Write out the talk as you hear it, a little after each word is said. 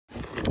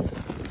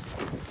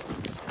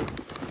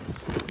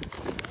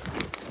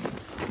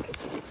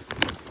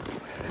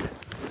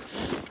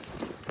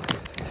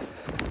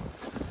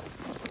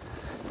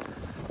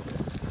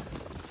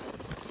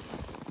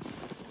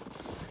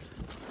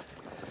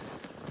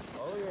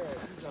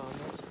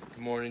Good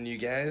morning, you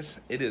guys.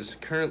 It is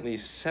currently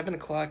 7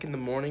 o'clock in the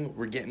morning.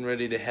 We're getting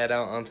ready to head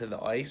out onto the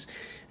ice.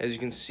 As you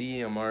can see,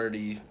 I'm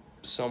already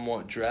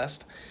somewhat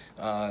dressed.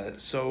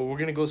 So we're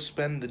going to go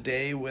spend the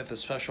day with a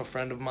special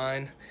friend of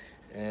mine,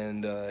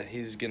 and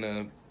he's going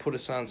to put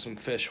us on some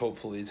fish,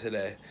 hopefully,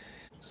 today.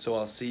 So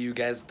I'll see you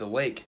guys at the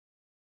lake.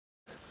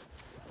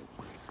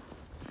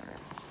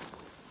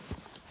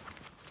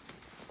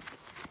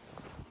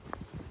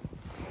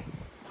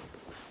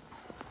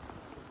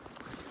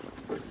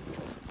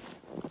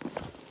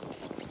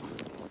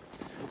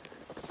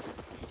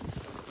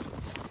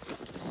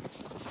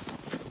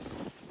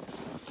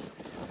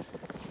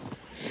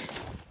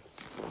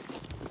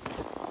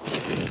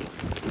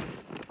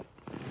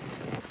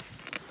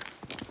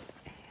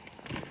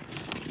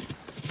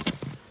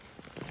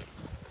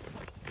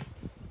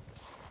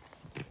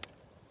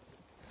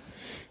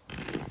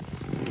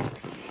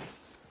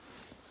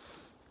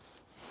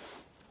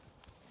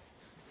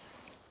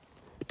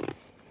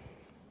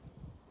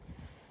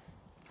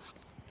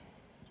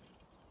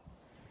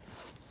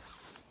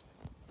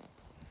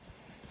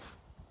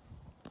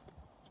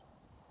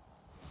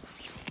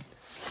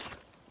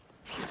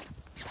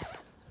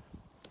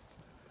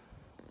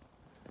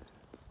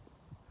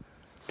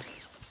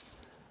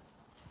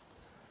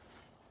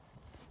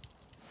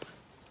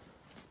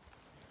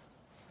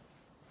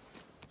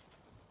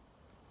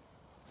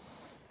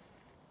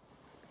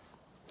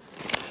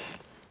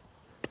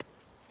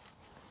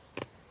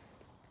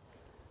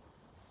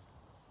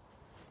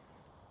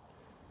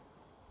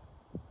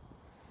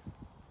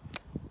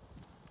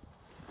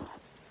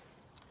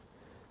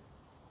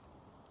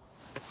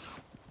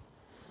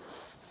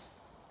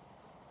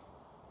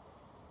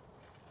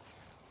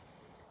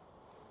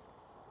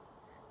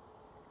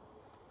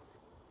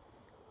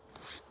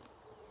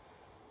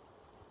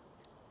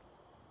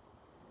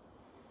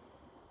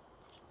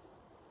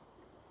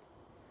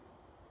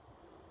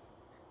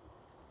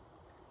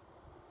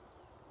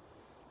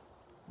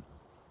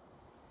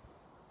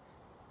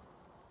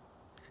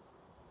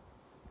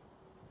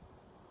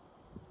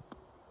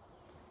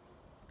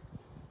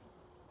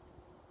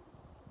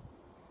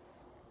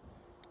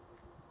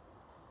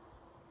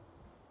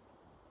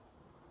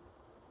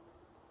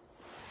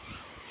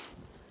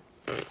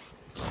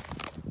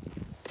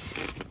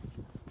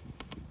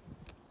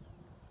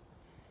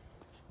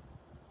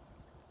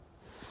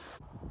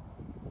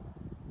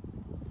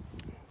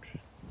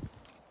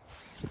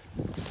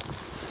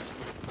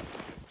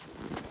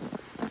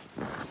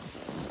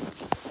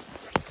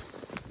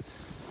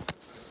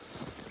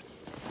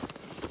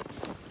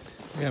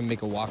 I gotta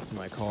make a walk to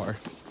my car.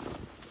 I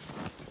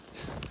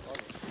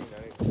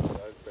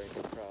was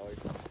thinking probably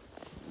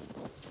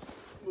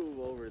move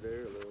over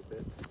there a little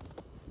bit.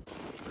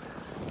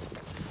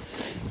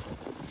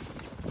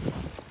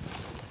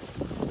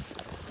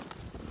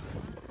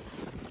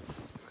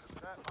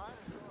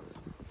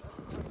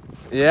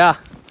 Yeah.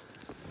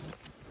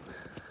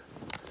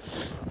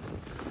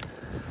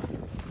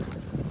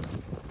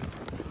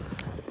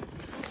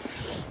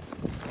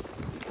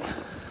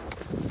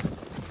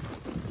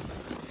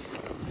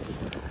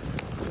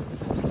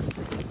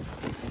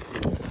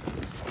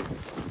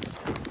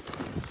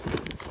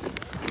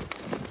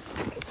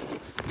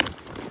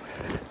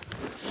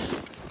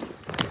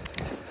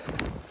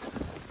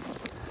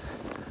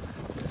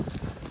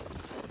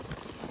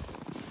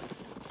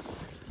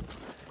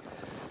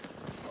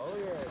 Oh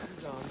yeah,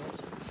 he's on there.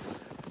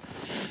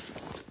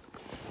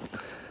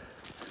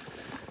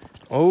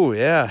 Oh,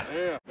 yeah.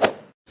 Yeah.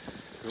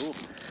 Cool.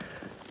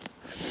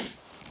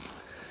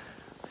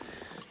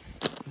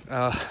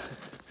 I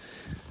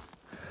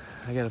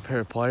got a pair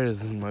of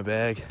pliers in my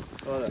bag.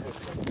 Oh, that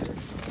hook's right there.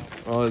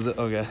 Oh, is it?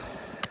 Okay.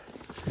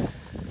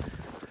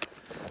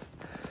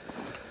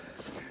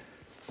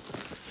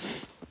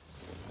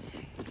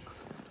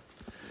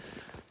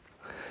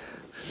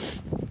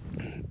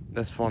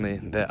 That's funny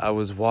that I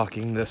was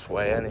walking this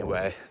way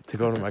anyway to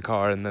go to my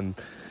car, and then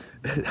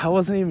I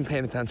wasn't even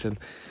paying attention.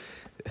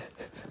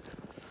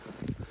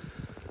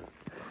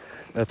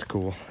 That's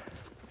cool.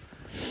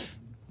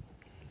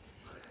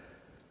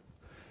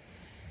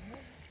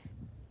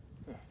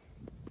 Yeah,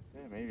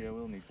 maybe I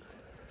will need.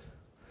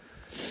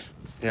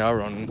 Yeah, I'll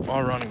run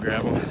and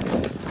grab them.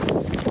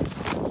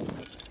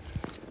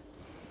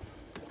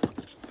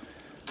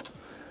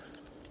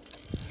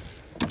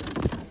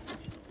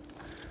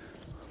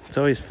 It's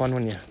always fun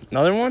when you...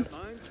 Another one?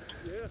 Mine?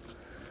 Yeah.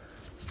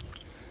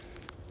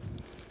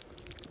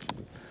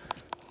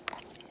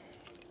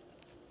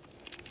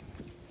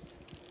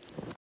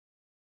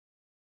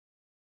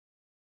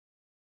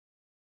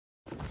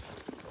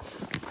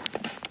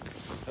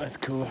 That's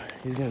cool.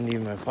 He's gonna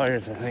need my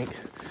pliers, I think.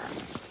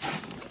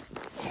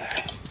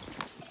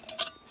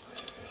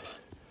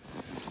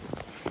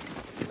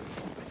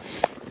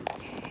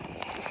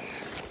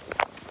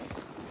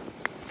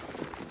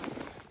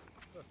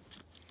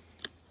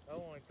 I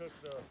only took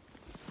the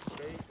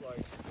bait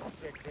like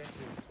 6 inches.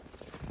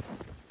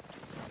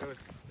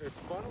 It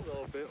spun a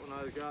little bit when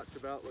I got to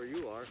about where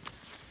you are.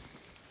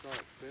 Saw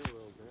it spin a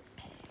little bit.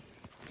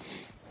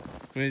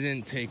 We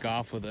didn't take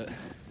off with it.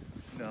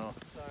 No.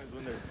 Sometimes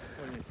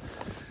when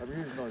I'm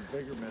using those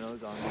bigger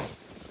minnows on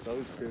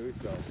those two,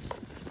 so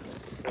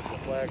if the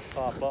flags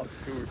pop up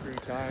 2 or 3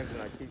 times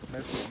and I keep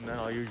missing them, then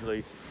I'll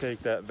usually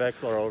take that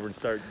Vexler over and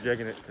start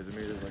jigging it because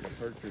maybe there's like a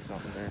perch or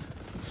something there.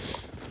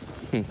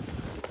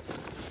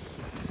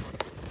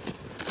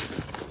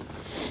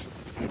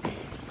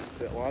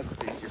 It wants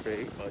to eat your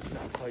bait, but it's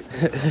not quite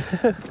big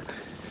enough.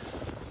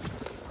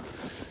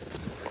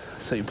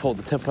 So you pulled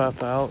the tip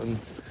up out and...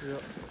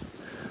 Yep.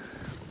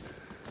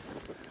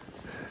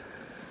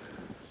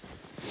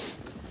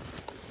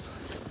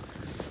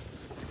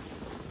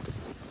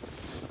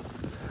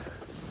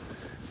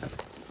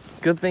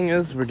 Good thing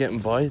is we're getting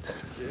bites.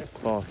 Yeah.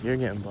 Well, you're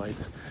getting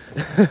bites.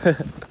 They're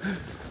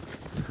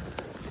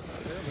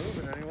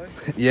moving anyway.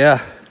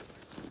 Yeah.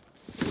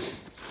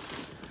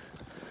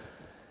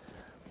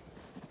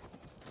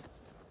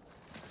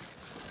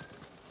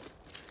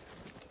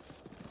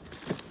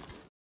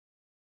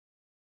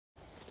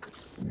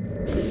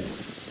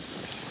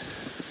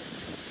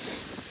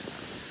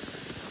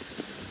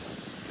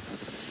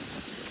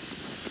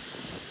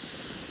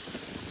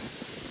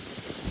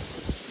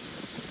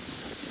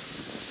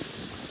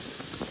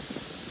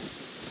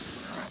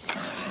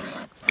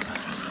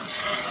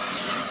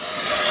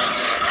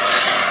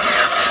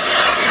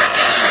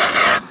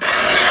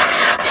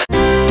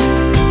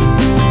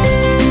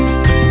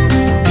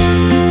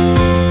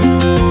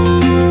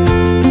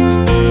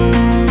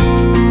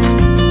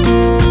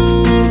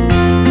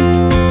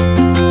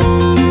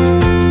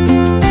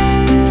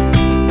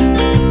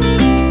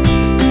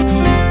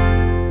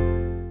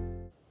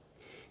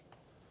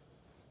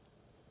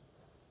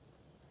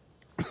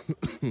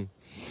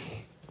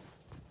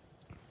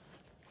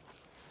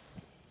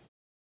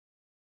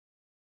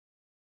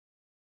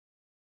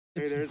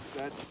 Hey,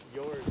 that's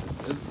yours.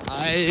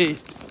 I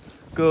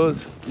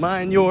goes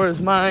mine, yours,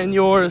 mine,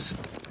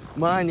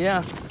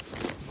 yeah.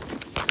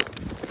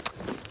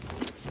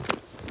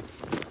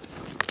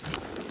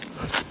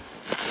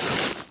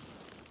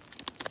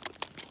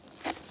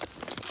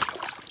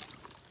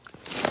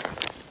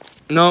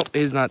 No,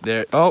 he's not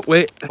there. Oh,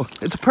 wait.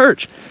 It's a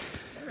perch.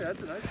 Hey,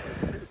 that's a nice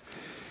one.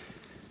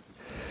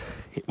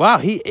 Wow,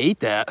 he ate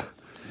that.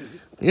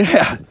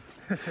 Yeah.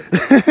 Oh,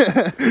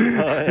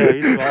 yeah,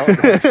 he's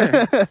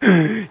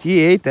swallowed. He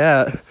ate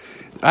that.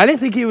 I didn't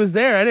think he was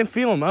there. I didn't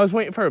feel him. I was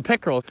waiting for a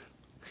pickerel.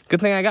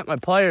 Good thing I got my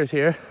pliers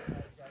here.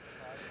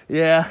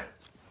 Yeah.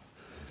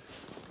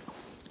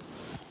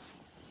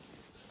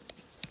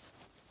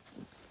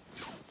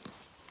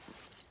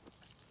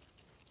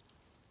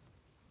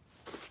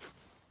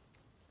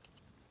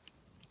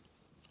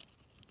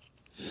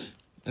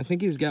 I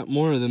think he's got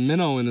more of the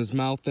minnow in his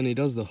mouth than he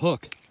does the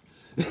hook.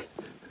 Yeah,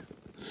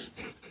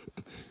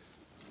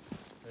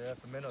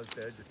 if the minnow's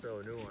dead, just throw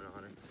a new one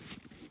on it.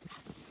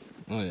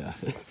 Oh, yeah.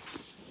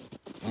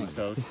 He's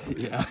toast.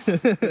 Yeah.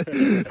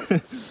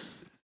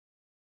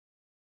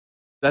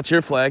 That's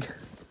your flag.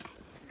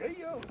 There you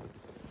go.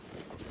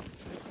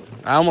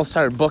 I almost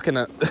started booking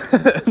it.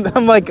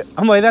 I'm like,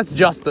 that's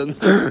Justin's.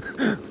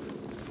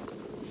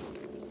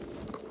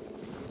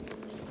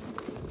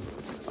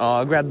 Oh,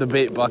 I'll grab the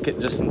bait bucket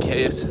just in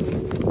case.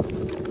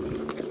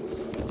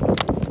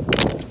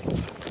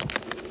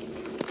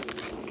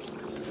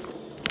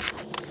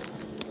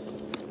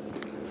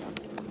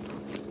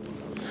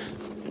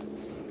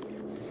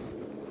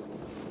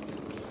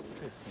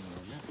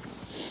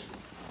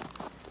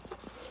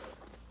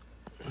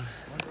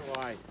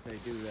 They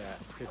do that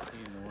 15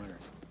 in the winter.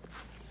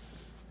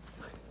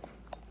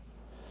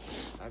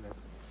 I guess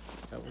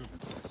that one.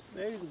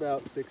 Maybe it's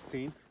about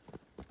 16.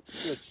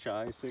 Just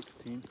shy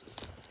 16.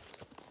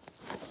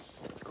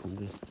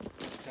 Cool.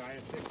 Shy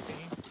of 16?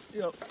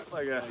 Yep.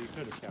 Like you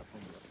could have kept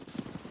them.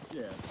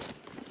 Yeah.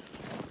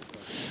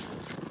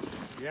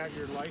 You have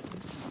your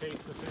license in case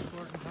the fish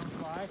warden comes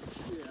by?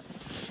 Yeah.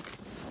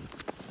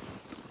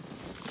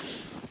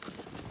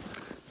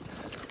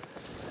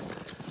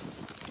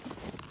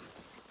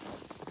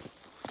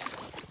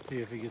 See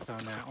if he gets on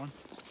that one.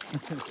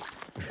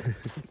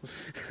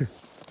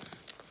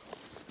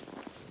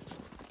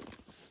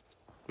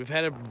 We've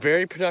had a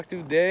very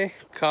productive day.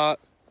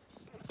 Caught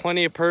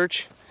plenty of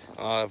perch.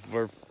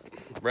 We're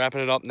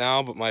wrapping it up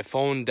now, but my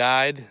phone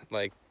died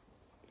like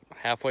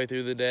halfway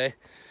through the day.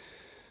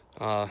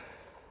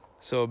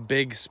 So a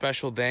big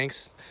special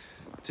thanks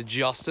to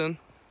Justin.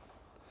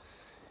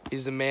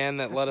 He's the man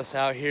that let us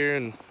out here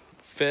and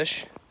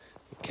fish,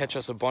 catch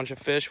us a bunch of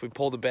fish. We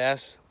pulled a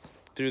bass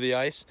through the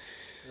ice.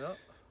 Yep.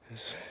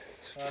 It's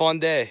a fun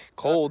day.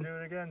 Cold. Do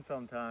it again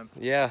sometime.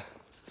 Yeah.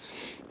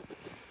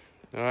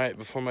 All right,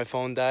 before my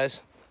phone dies,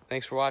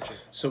 thanks for watching.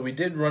 So we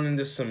did run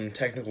into some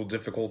technical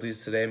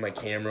difficulties today. My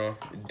camera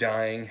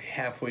dying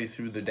halfway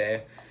through the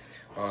day.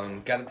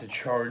 Got it to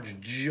charge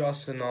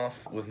just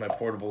enough with my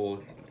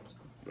portable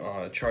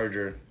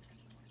charger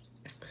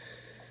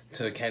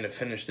to kind of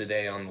finish the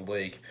day on the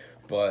lake,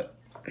 but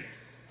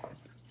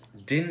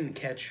didn't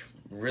catch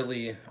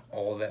really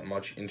all that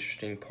much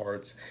interesting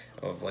parts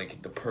of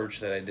like the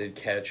perch that I did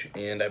catch,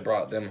 and I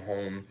brought them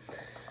home.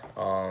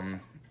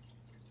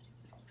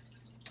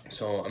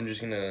 So I'm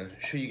just gonna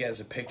show you guys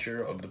a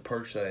picture of the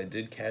perch that I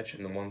did catch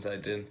and the ones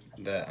that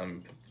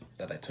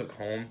I took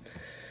home.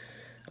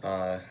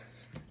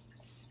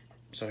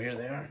 So here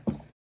they are.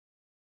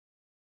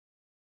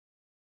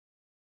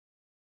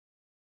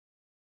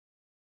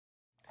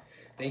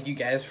 Thank you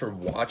guys for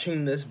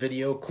watching this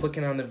video,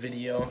 clicking on the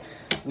video.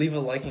 Leave a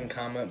like and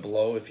comment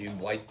below if you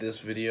liked this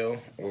video,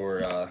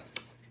 or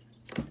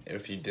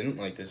if you didn't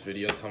like this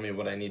video, tell me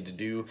what I need to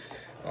do.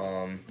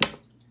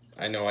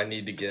 I know I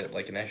need to get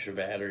like an extra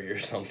battery or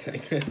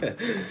something,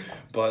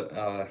 but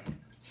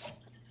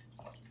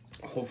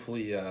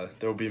hopefully there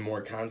will be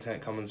more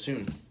content coming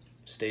soon.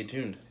 Stay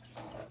tuned.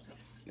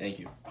 Thank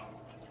you.